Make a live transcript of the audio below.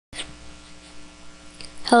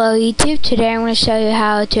Hello YouTube, today I'm going to show you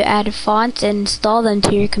how to add fonts and install them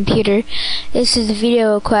to your computer. This is a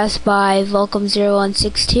video request by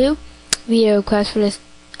Volcom0162. Video request for this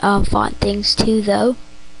font things too though.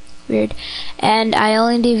 Weird. And I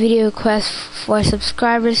only do video requests for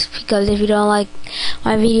subscribers because if you don't like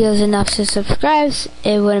my videos enough to subscribe,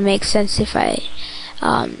 it wouldn't make sense if I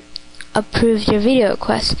approved your video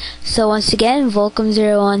request. So once again,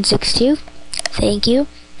 Volcom0162, thank you.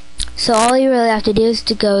 So all you really have to do is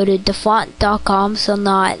to go to dafont.com, so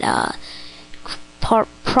not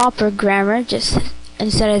proper grammar, just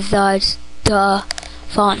instead of the, it's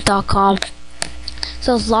dafont.com.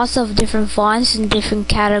 So there's lots of different fonts in different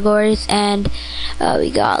categories, and we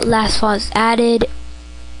got last fonts added,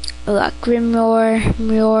 we got Grimoire,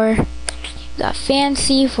 we got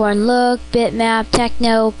fancy, foreign look, bitmap,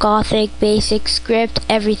 techno, gothic, basic, script,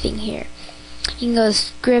 everything here. You can go to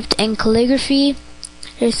script and calligraphy.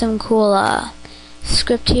 There's some cool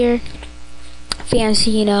script here.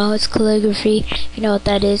 Fancy, you know, it's calligraphy, if you know what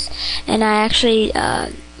that is. And I actually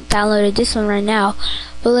downloaded this one right now.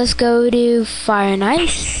 But let's go to Fire and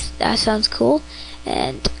Ice. That sounds cool.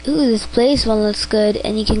 And ooh, this Blaze one looks good.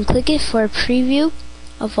 And you can click it for a preview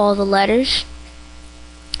of all the letters.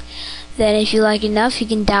 Then if you like enough, you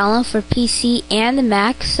can download for PC and the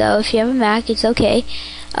Mac. So if you have a Mac, it's okay.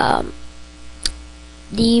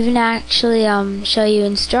 They even actually show you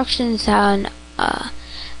instructions how to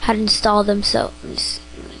install them. So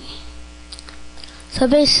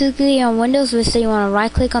basically on Windows Vista you want to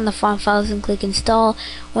right click on the font files and click install.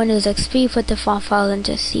 Windows XP, put the font files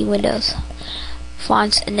into C Windows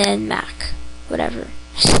fonts, and then Mac, whatever.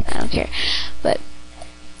 I don't care. But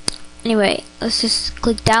anyway, let's just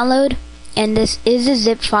click download, and this is a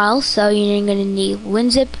zip file, so you're going to need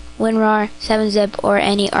WinZip, WinRAR, 7-zip, or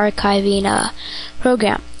any archiving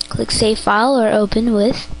program. Click save file or open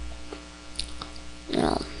with.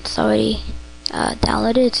 It's already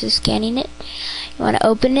downloaded, it's just scanning it. You want to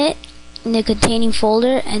open it in the containing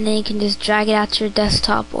folder, and then you can just drag it out to your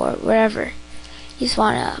desktop or wherever. You just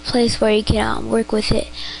want a place where you can work with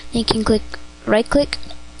it. Then you can click right click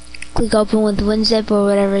open with WinZip or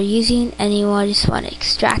whatever you're using, and you just want to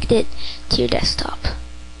extract it to your desktop.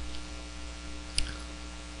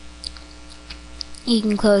 You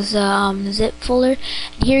can close the zip folder.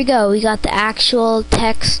 And here we go. We got the actual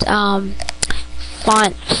text font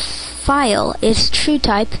file. It's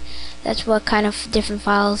TrueType. That's what kind of different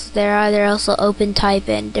files there are. There are also OpenType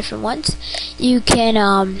and different ones. You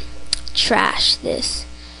can trash this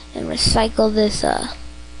and recycle this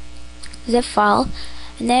zip file,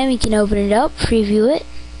 and then we can open it up, preview it.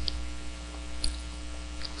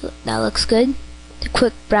 That looks good. The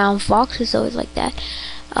quick brown fox is always like that.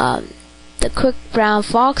 The quick brown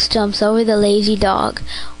fox jumps over the lazy dog.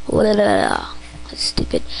 That's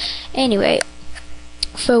stupid. Anyway,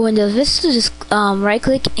 for Windows Vista, just right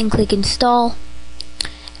click and click install.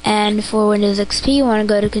 And for Windows XP, you want to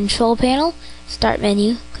go to Control Panel, Start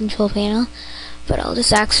Menu, Control Panel. But I'll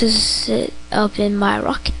just access it up in my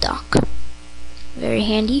Rocket Dock. Very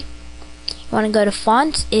handy. You want to go to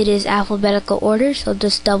Fonts. It is alphabetical order, so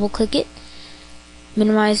just double click it.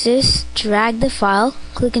 Minimize this, drag the file,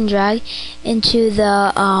 click and drag into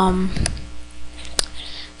the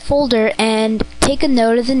folder, and take a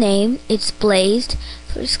note of the name. It's Blazed.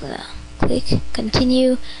 So we're just gonna click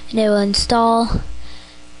continue, and it will install,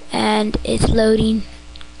 and it's loading.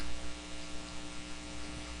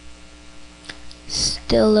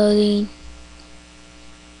 Still loading.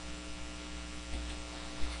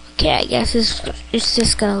 Okay, I guess it's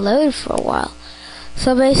just gonna load for a while.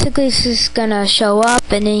 So basically it's just gonna show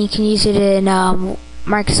up, and then you can use it in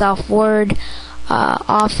Microsoft Word,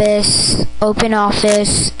 Office,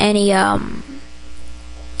 OpenOffice, any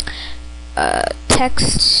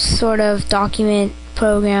text sort of document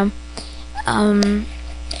program.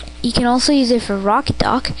 You can also use it for Rocket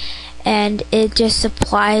Dock, and it just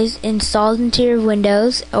installs into your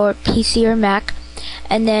Windows or PC or Mac,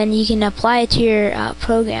 and then you can apply it to your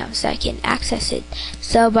program so I can access it.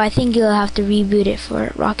 But I think you'll have to reboot it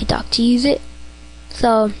for Rocket Dock to use it.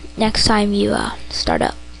 So next time you start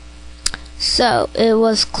up. So it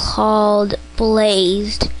was called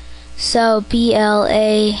Blazed. So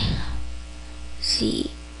BLAZED,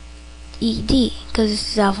 because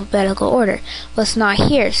this is alphabetical order. Well, it's not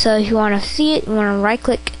here. So if you want to see it, you want to right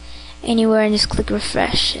click anywhere and just click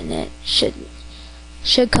refresh, and it should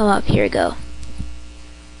come up. Here we go.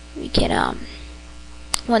 We can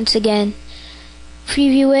once again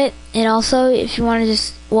preview it, and also if you want to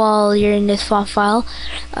just, while you're in this font file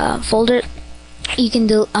folder, you can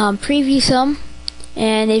do preview some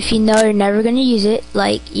And if you know you're never going to use it,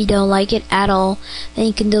 like you don't like it at all, then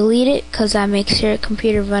you can delete it, because that makes your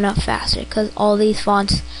computer run up faster, because all these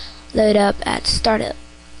fonts load up at startup.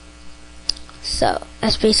 So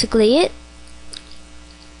that's basically it.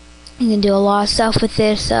 You can do a lot of stuff with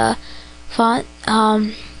this font.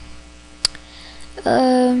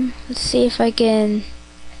 Let's see if I can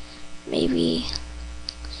maybe.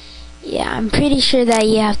 Yeah, I'm pretty sure that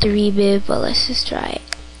you have to reboot, but let's just try it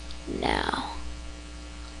now.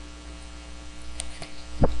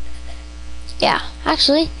 Yeah,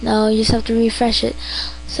 actually, no, you just have to refresh it.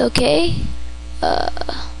 It's okay.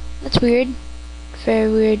 That's weird.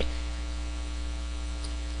 Very weird.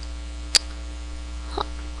 Huh.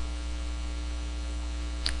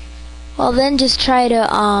 Well, then just try to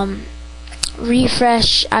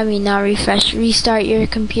restart your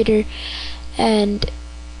computer, and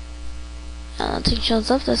nothing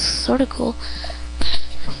shows up. That's sort of cool.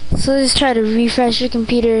 So just try to refresh your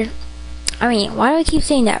computer. Why do I keep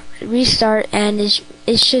saying that? Restart, and it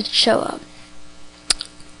should show up.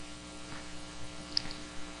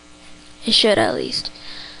 It should, at least.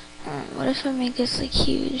 What if I make this like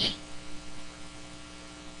huge?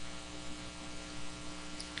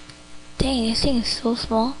 Dang, this thing is so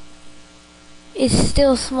small. It's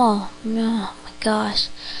still small. Oh my gosh.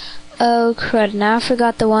 Oh crud, now I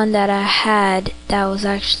forgot the one that I had that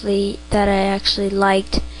I actually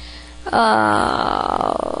liked.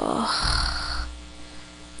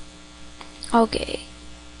 Okay,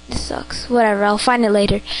 this sucks. Whatever, I'll find it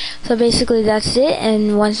later. So basically that's it,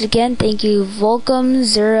 and once again, thank you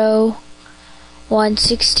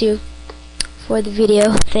Volcom0162 for the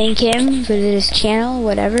video. Thank him for his channel,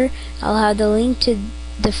 whatever. I'll have the link to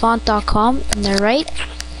thefont.com on the right.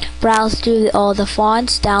 Browse through all the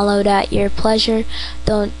fonts, download at your pleasure.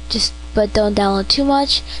 Don't download too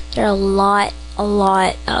much. There are a lot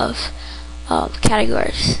of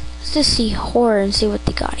categories. Let's just see horror and see what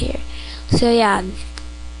they got here. So yeah,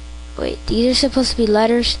 wait, these are supposed to be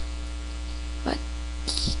letters, but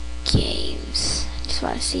games. Just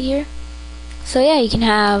want to see here. So yeah, you can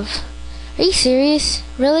have. Are you serious?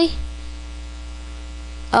 Really?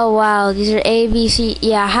 Oh wow, these are A, B, C.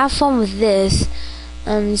 Yeah, have fun with this.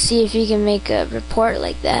 See if you can make a report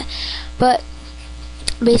like that. But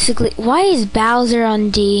basically, why is Bowser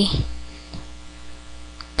on D?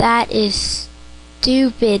 That is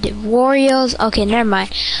stupid. Wario's. Okay, never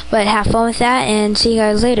mind. But have fun with that, and see you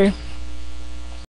guys later.